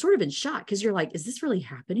like, you're sort of in shock because you're like, is this really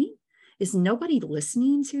happening? Is nobody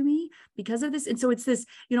listening to me because of this? And so it's this,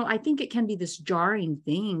 I think it can be this jarring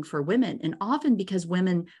thing for women. And often because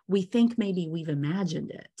women, we think maybe we've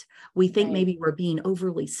imagined it. We think maybe we're being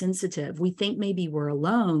overly sensitive. We think maybe we're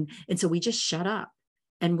alone. And so we just shut up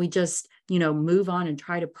and we just, move on and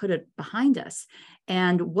try to put it behind us.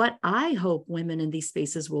 And what I hope women in these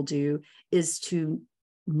spaces will do is to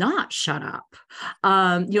not shut up.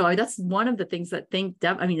 That's one of the things that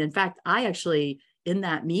in fact, I actually, in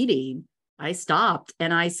that meeting, I stopped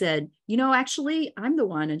and I said, actually, I'm the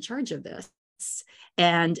one in charge of this.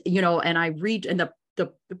 And, and I read, and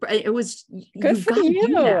it was, good for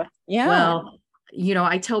you. Yeah. Well,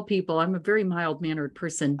 I tell people I'm a very mild mannered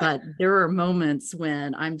person, but there are moments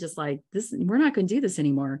when I'm just like, we're not going to do this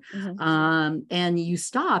anymore. Mm-hmm. And you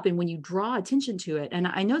stop. And when you draw attention to it, and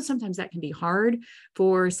I know sometimes that can be hard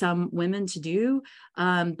for some women to do.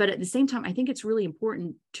 But at the same time, I think it's really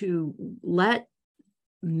important to let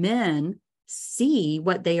men see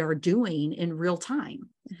what they are doing in real time.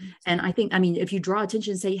 Mm-hmm. And I think, if you draw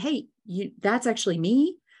attention and say, hey, that's actually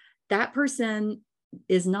me, that person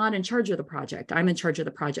is not in charge of the project. I'm in charge of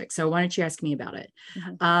the project. So why don't you ask me about it?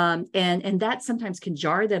 Mm-hmm. And that sometimes can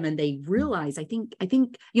jar them, and they realize, I think,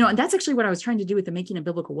 and that's actually what I was trying to do with the Making of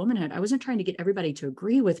Biblical Womanhood. I wasn't trying to get everybody to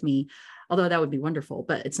agree with me, although that would be wonderful,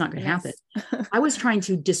 but it's not going to happen. I was trying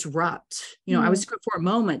to disrupt, mm-hmm. I was for a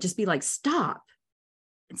moment, just be like, stop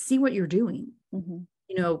and see what you're doing.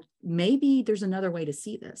 Mm-hmm. Maybe there's another way to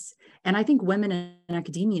see this. And I think women in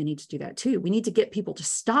academia need to do that too. We need to get people to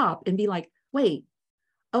stop and be like, wait,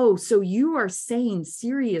 oh, so you are saying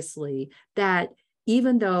seriously that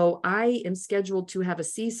even though I am scheduled to have a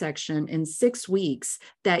C-section in 6 weeks,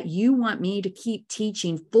 that you want me to keep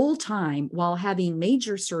teaching full time while having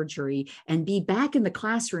major surgery and be back in the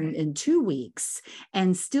classroom in 2 weeks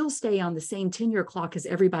and still stay on the same tenure clock as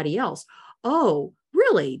everybody else? Oh,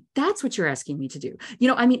 really? That's what you're asking me to do?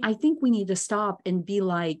 I think we need to stop and be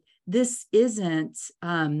like, this isn't,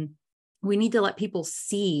 we need to let people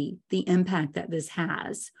see the impact that this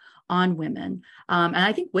has on women. And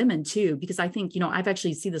I think women too, because I think, I've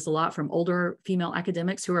actually seen this a lot from older female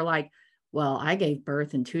academics who are like, well, I gave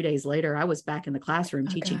birth and 2 days later, I was back in the classroom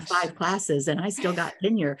teaching 5 classes and I still got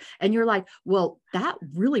tenure. And you're like, well, that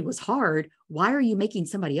really was hard. Why are you making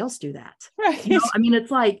somebody else do that? Right.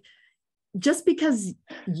 It's like, just because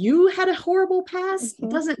you had a horrible past mm-hmm.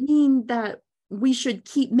 doesn't mean that we should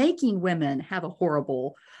keep making women have a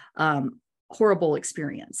horrible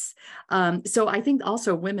experience. So I think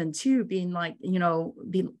also women too, being like,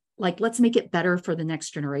 let's make it better for the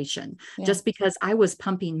next generation. Yeah. Just because I was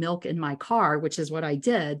pumping milk in my car, which is what I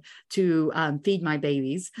did to feed my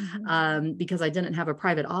babies, mm-hmm. Because I didn't have a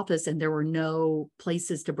private office and there were no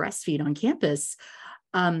places to breastfeed on campus.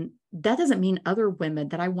 That doesn't mean other women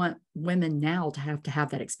that I want women now to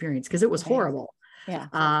have that experience, because it was horrible.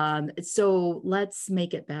 Yeah. So let's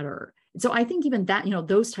make it better. So I think even that,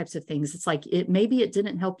 those types of things, it's like, maybe it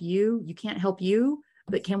didn't help you. You can't help you,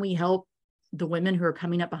 but can we help the women who are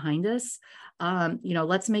coming up behind us?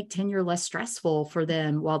 Let's make tenure less stressful for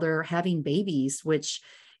them while they're having babies, which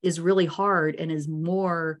is really hard and is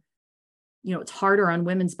more, it's harder on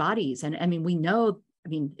women's bodies. And we know,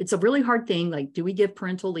 it's a really hard thing. Like, do we give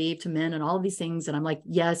parental leave to men and all of these things? And I'm like,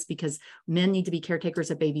 yes, because men need to be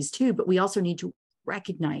caretakers of babies too, but we also need to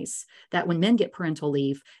recognize that when men get parental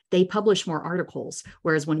leave, they publish more articles.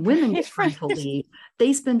 Whereas when women get parental leave,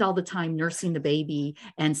 they spend all the time nursing the baby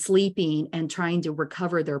and sleeping and trying to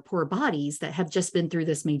recover their poor bodies that have just been through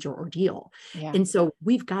this major ordeal. Yeah. And so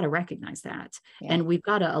we've got to recognize that. Yeah. And we've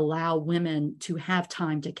got to allow women to have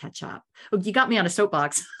time to catch up. Oh, you got me on a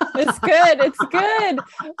soapbox. It's good. It's good.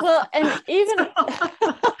 Well, and even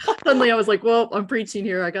suddenly I was like, well, I'm preaching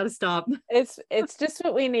here. I got to stop. It's just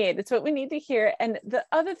what we need. It's what we need to hear. And the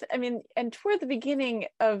other, and toward the beginning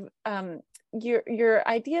of your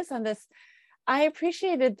ideas on this, I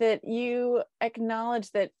appreciated that you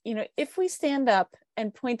acknowledged that, if we stand up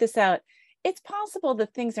and point this out, it's possible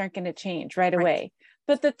that things aren't going to change right away,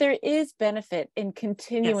 but that there is benefit in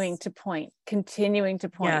continuing to point.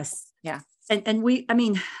 Yes. Yeah. And we,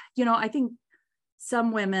 I think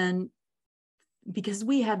some women, because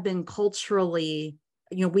we have been culturally,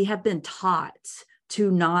 we have been taught to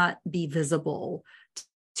not be visible,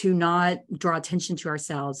 to not draw attention to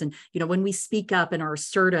ourselves. And, when we speak up and are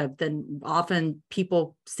assertive, then often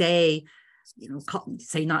people say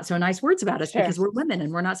not so nice words about us because we're women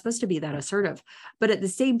and we're not supposed to be that assertive. But at the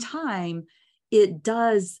same time,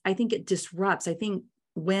 I think it disrupts. I think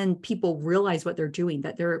when people realize what they're doing,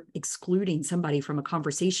 that they're excluding somebody from a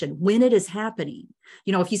conversation when it is happening.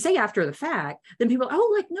 If you say after the fact, then people,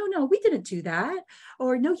 oh, like, no, we didn't do that.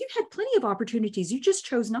 Or no, you had plenty of opportunities. You just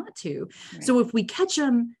chose not to. Right. So if we catch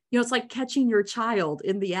them, it's like catching your child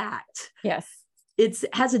in the act. Yes. It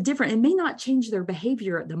may not change their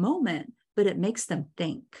behavior at the moment, but it makes them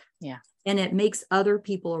think. Yeah. And it makes other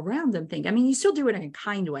people around them think. I mean, you still do it in a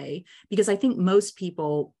kind way, because I think most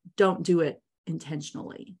people don't do it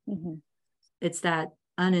intentionally. Mm-hmm. It's that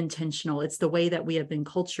unintentional. It's the way that we have been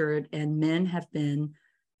cultured, and men have been,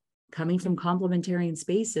 coming from complementarian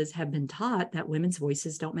spaces, have been taught that women's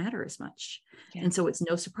voices don't matter as much. Yeah. And so it's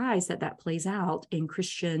no surprise that that plays out in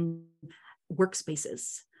Christian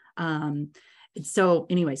workspaces. So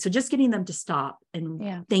anyway, so just getting them to stop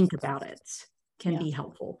and think about it can be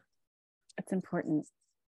helpful. It's important.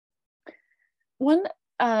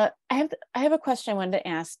 I have a question I wanted to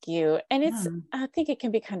ask you, and it's I think it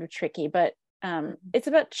can be kind of tricky, but it's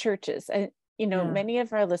about churches. Many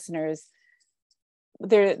of our listeners,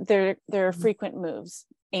 there are frequent moves,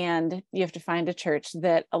 and you have to find a church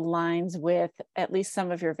that aligns with at least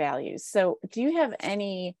some of your values. So, do you have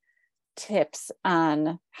any tips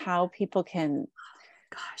on how people can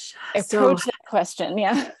approach that question?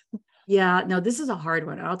 Yeah, no, this is a hard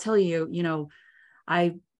one. I'll tell you,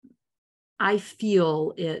 I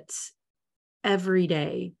feel it every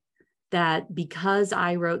day that because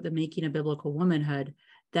I wrote The Making of Biblical Womanhood,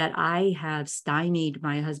 that I have stymied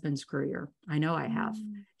my husband's career. I know I have.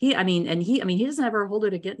 He doesn't ever hold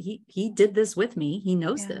it again. He did this with me. He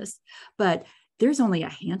knows this, but there's only a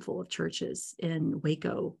handful of churches in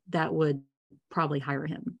Waco that would probably hire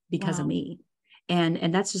him because of me.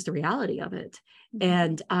 And that's just the reality of it.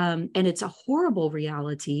 And it's a horrible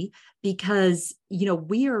reality, because,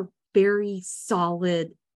 we are very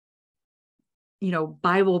solid,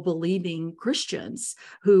 Bible believing Christians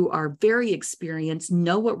who are very experienced,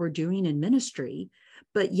 know what we're doing in ministry,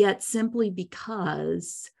 but yet simply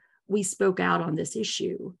because we spoke out on this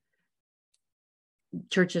issue,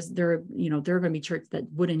 churches, there are going to be churches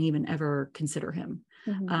that wouldn't even ever consider him.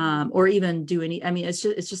 Or even do any, it's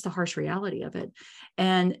just a harsh reality of it.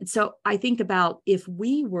 And so I think about, if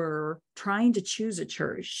we were trying to choose a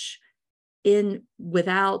church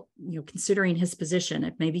without, considering his position,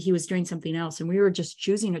 if maybe he was doing something else and we were just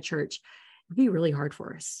choosing a church, it'd be really hard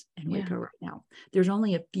for us in Waco right now. There's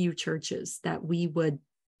only a few churches that we would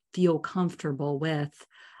feel comfortable with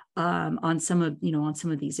on some of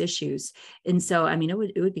these issues. And so,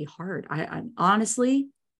 it would be hard. I honestly,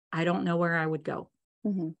 I don't know where I would go.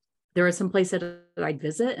 Mm-hmm. There are some places that I'd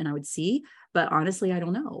visit and I would see, but honestly, I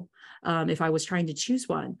don't know if I was trying to choose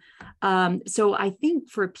one. So I think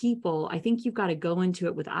for people, you've got to go into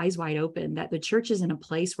it with eyes wide open, that the church is in a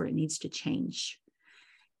place where it needs to change.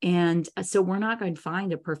 And so we're not going to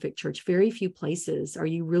find a perfect church. Very few places are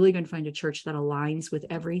you really going to find a church that aligns with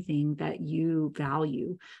everything that you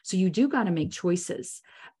value. So you do got to make choices.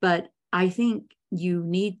 But I think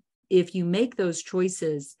if you make those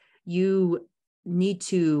choices, you need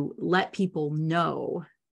to let people know.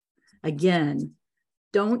 Again,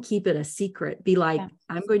 don't keep it a secret. Be like,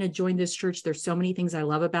 I'm going to join this church. There's so many things I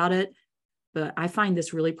love about it, but I find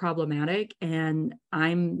this really problematic, and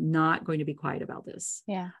I'm not going to be quiet about this.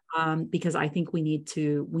 Because I think we need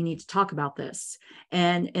to talk about this.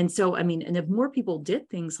 And so, and if more people did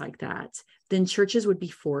things like that, then churches would be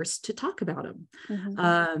forced to talk about them.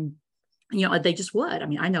 Mm-hmm. They just would.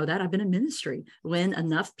 I know that. I've been in ministry. When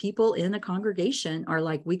enough people in a congregation are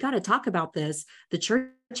like, we got to talk about this, the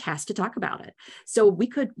church has to talk about it. So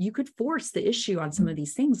you could force the issue on some of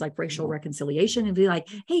these things like racial reconciliation, and be like,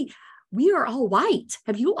 hey, we are all white.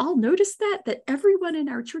 Have you all noticed that everyone in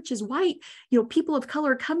our church is white? People of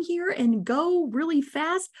color come here and go really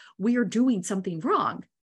fast. We are doing something wrong.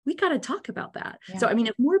 We got to talk about that. So,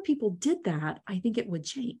 if more people did that, I think it would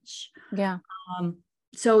change.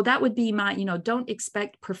 So that would be my, don't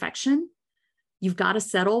expect perfection. You've got to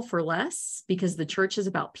settle for less, because the church is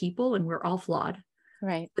about people and we're all flawed.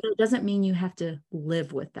 Right. But it doesn't mean you have to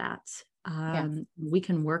live with that. We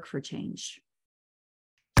can work for change.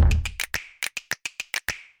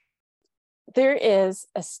 There is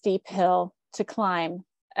a steep hill to climb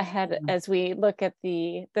ahead as we look at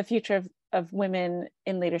the future of women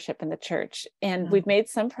in leadership in the church. And we've made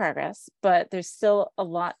some progress, but there's still a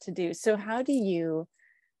lot to do. So how do you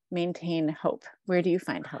maintain hope? Where do you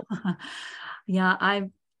find hope?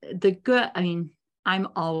 I'm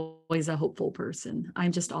always a hopeful person.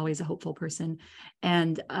 I'm just always a hopeful person.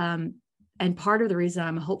 And part of the reason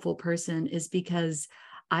I'm a hopeful person is because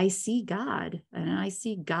I see God, and I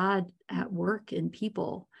see God at work in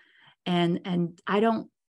people. And I don't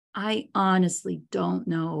I honestly don't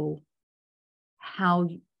know how,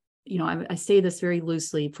 I say this very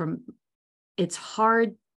loosely it's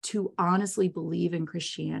hard to honestly believe in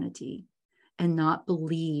Christianity and not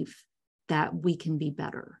believe that we can be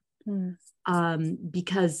better.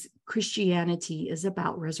 Because Christianity is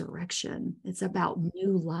about resurrection. It's about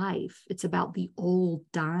new life. It's about the old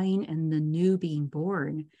dying and the new being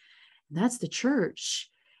born. That's the church.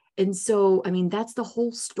 And so, I mean, that's the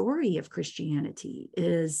whole story of Christianity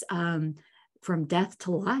is from death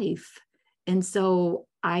to life. And so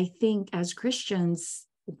I think as Christians,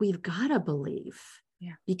 we've got to believe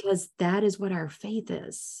because that is what our faith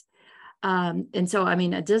is. And so, I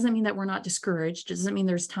mean, it doesn't mean that we're not discouraged. It doesn't mean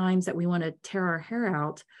there's times that we want to tear our hair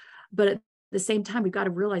out. But at the same time, we've got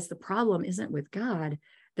to realize the problem isn't with God.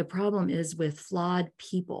 The problem is with flawed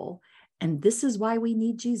people. And this is why we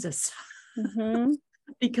need Jesus.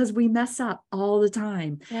 Because we mess up all the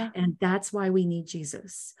time. And that's why we need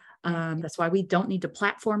Jesus. That's why we don't need to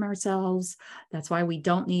platform ourselves. That's why we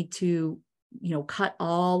don't need to cut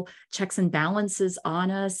all checks and balances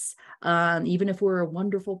on us, even if we're a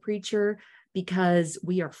wonderful preacher, because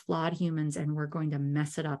we are flawed humans and we're going to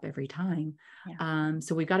mess it up every time.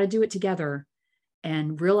 So we've got to do it together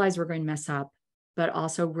and realize we're going to mess up, but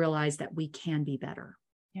also realize that we can be better.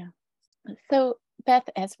 So Beth,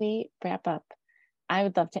 as we wrap up, I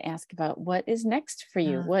would love to ask about what is next for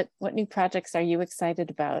you. What new projects are you excited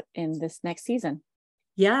about in this next season?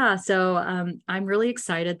 Yeah, so I'm really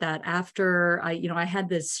excited that after I had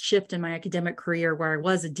this shift in my academic career where I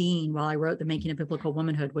was a dean while I wrote The Making of Biblical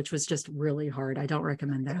Womanhood, which was just really hard. I don't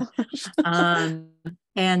recommend that.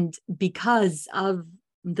 And because of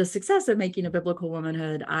the success of Making a Biblical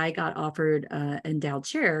Womanhood, I got offered an endowed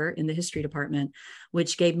chair in the history department,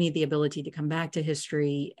 which gave me the ability to come back to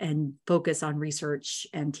history and focus on research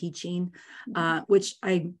and teaching,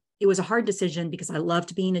 it was a hard decision because I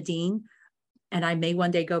loved being a dean. And I may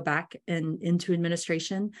one day go back into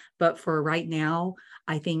administration, but for right now,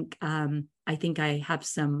 I think I have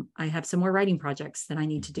some more writing projects that I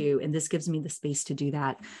need to do, and this gives me the space to do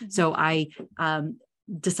that. So I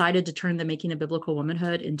decided to turn The Making of Biblical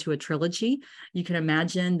Womanhood into a trilogy. You can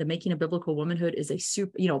imagine The Making of Biblical Womanhood is a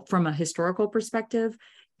from a historical perspective,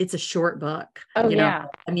 it's a short book.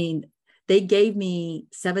 I mean, they gave me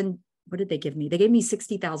what did they give me? They gave me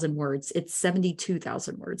 60,000 words. It's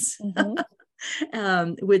 72,000 words.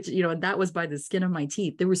 Which, that was by the skin of my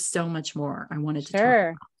teeth. There was so much more I wanted to talk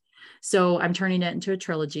about. So I'm turning it into a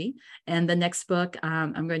trilogy. And the next book,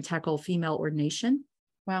 I'm going to tackle female ordination.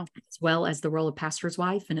 Wow. As well as the role of pastor's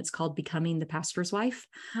wife. And it's called Becoming the Pastor's Wife.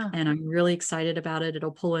 And I'm really excited about it.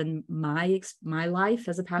 It'll pull in my life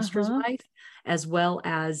as a pastor's wife, as well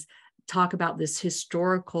as talk about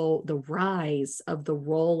the rise of the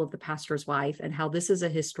role of the pastor's wife and how this is a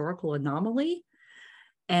historical anomaly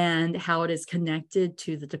and how it is connected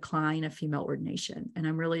to the decline of female ordination. And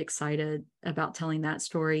I'm really excited about telling that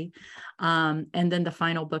story. And then the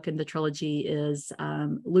final book in the trilogy is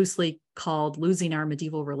loosely called Losing Our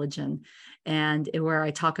Medieval Religion, and where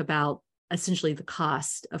I talk about essentially the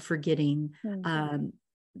cost of forgetting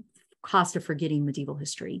medieval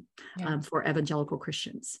history for evangelical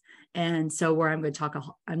Christians. And so where I'm going to talk,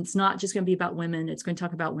 it's not just going to be about women, it's going to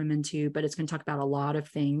talk about women too, but it's going to talk about a lot of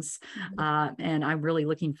things. And I'm really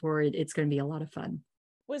looking forward. It's going to be a lot of fun.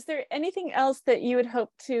 Was there anything else that you would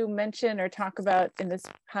hope to mention or talk about in this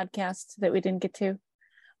podcast that we didn't get to?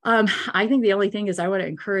 I think the only thing is I want to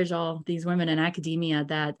encourage all these women in academia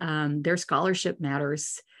that their scholarship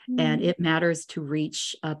matters. And it matters to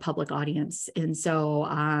reach a public audience. And so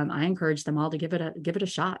I encourage them all to give it a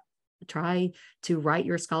shot. Try to write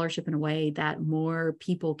your scholarship in a way that more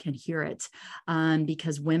people can hear it,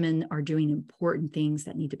 because women are doing important things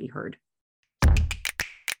that need to be heard.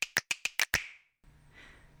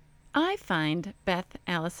 I find Beth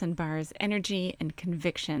Allison Barr's energy and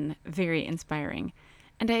conviction very inspiring.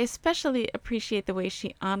 And I especially appreciate the way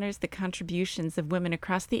she honors the contributions of women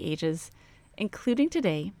across the ages, including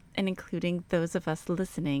today and including those of us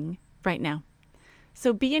listening right now.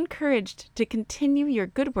 So be encouraged to continue your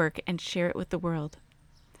good work and share it with the world.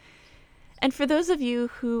 And for those of you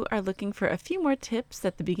who are looking for a few more tips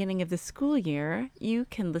at the beginning of the school year, you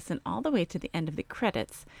can listen all the way to the end of the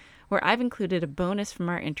credits, where I've included a bonus from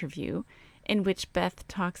our interview in which Beth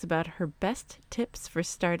talks about her best tips for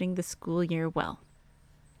starting the school year well.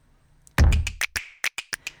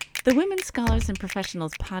 The Women Scholars and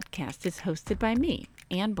Professionals podcast is hosted by me,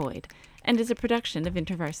 Ann Boyd, and is a production of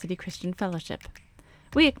InterVarsity Christian Fellowship.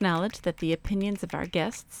 We acknowledge that the opinions of our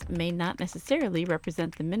guests may not necessarily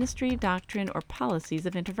represent the ministry, doctrine, or policies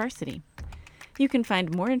of InterVarsity. You can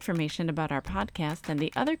find more information about our podcast and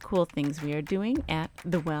the other cool things we are doing at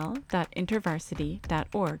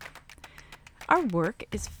thewell.intervarsity.org. Our work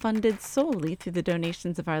is funded solely through the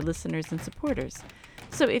donations of our listeners and supporters.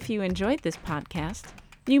 So if you enjoyed this podcast,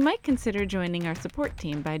 you might consider joining our support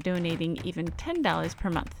team by donating even $10 per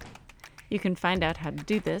month. You can find out how to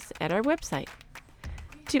do this at our website.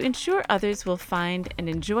 To ensure others will find and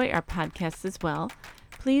enjoy our podcasts as well,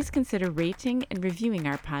 please consider rating and reviewing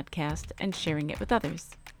our podcast and sharing it with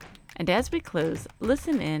others. And as we close,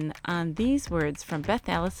 listen in on these words from Beth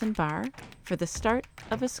Allison Barr for the start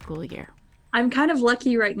of a school year. I'm kind of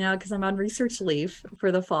lucky right now because I'm on research leave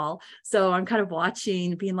for the fall. So I'm kind of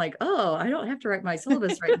watching, being like, oh, I don't have to write my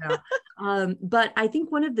syllabus right now. But I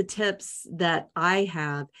think one of the tips that I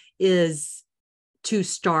have is to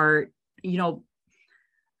start,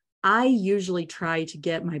 I usually try to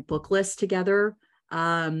get my book list together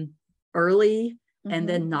early and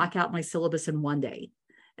then knock out my syllabus in one day.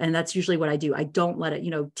 And that's usually what I do. I don't let it,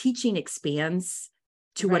 teaching expands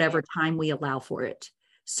to whatever time we allow for it.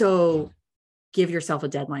 So give yourself a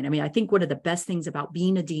deadline. I mean, I think one of the best things about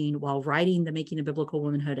being a dean while writing The Making of Biblical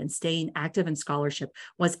Womanhood and staying active in scholarship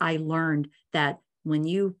was I learned that when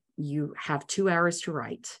you have 2 hours to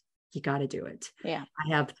write, you got to do it. Yeah.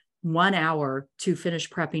 I have 1 hour to finish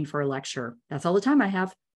prepping for a lecture. That's all the time I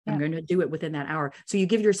have. I'm going to do it within that hour. So you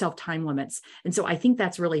give yourself time limits. And so I think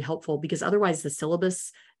that's really helpful because otherwise the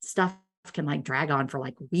syllabus stuff can drag on for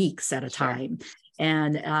weeks at a time.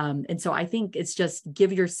 And so I think it's just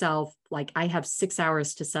give yourself, I have 6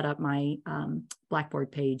 hours to set up my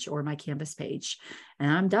Blackboard page or my Canvas page,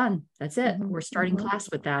 and I'm done. That's it. We're starting class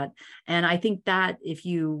with that. And I think that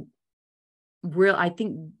I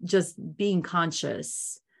think just being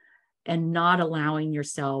conscious and not allowing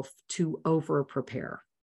yourself to over prepare.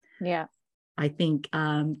 Yeah. I think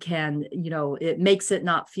it makes it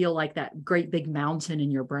not feel like that great big mountain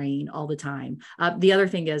in your brain all the time. The other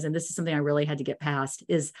thing is, and this is something I really had to get past,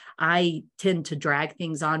 is I tend to drag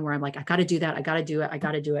things on where I'm like, I got to do that. I got to do it. I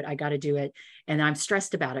got to do it. I got to do it. And I'm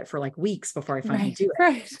stressed about it for weeks before I finally do it.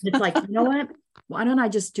 Right. It's like, you know what? Why don't I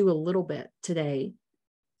just do a little bit today?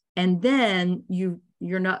 And then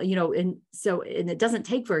you're not, and it doesn't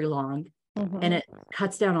take very long and it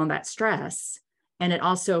cuts down on that stress. And it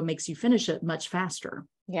also makes you finish it much faster.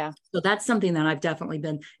 Yeah. So that's something that I've definitely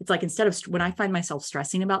been, it's like, instead of when I find myself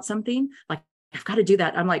stressing about something, I've got to do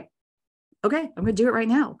that. I'm like, okay, I'm going to do it right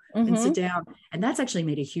now and sit down. And that's actually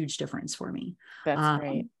made a huge difference for me. That's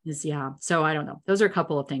great. So I don't know. Those are a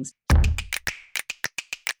couple of things.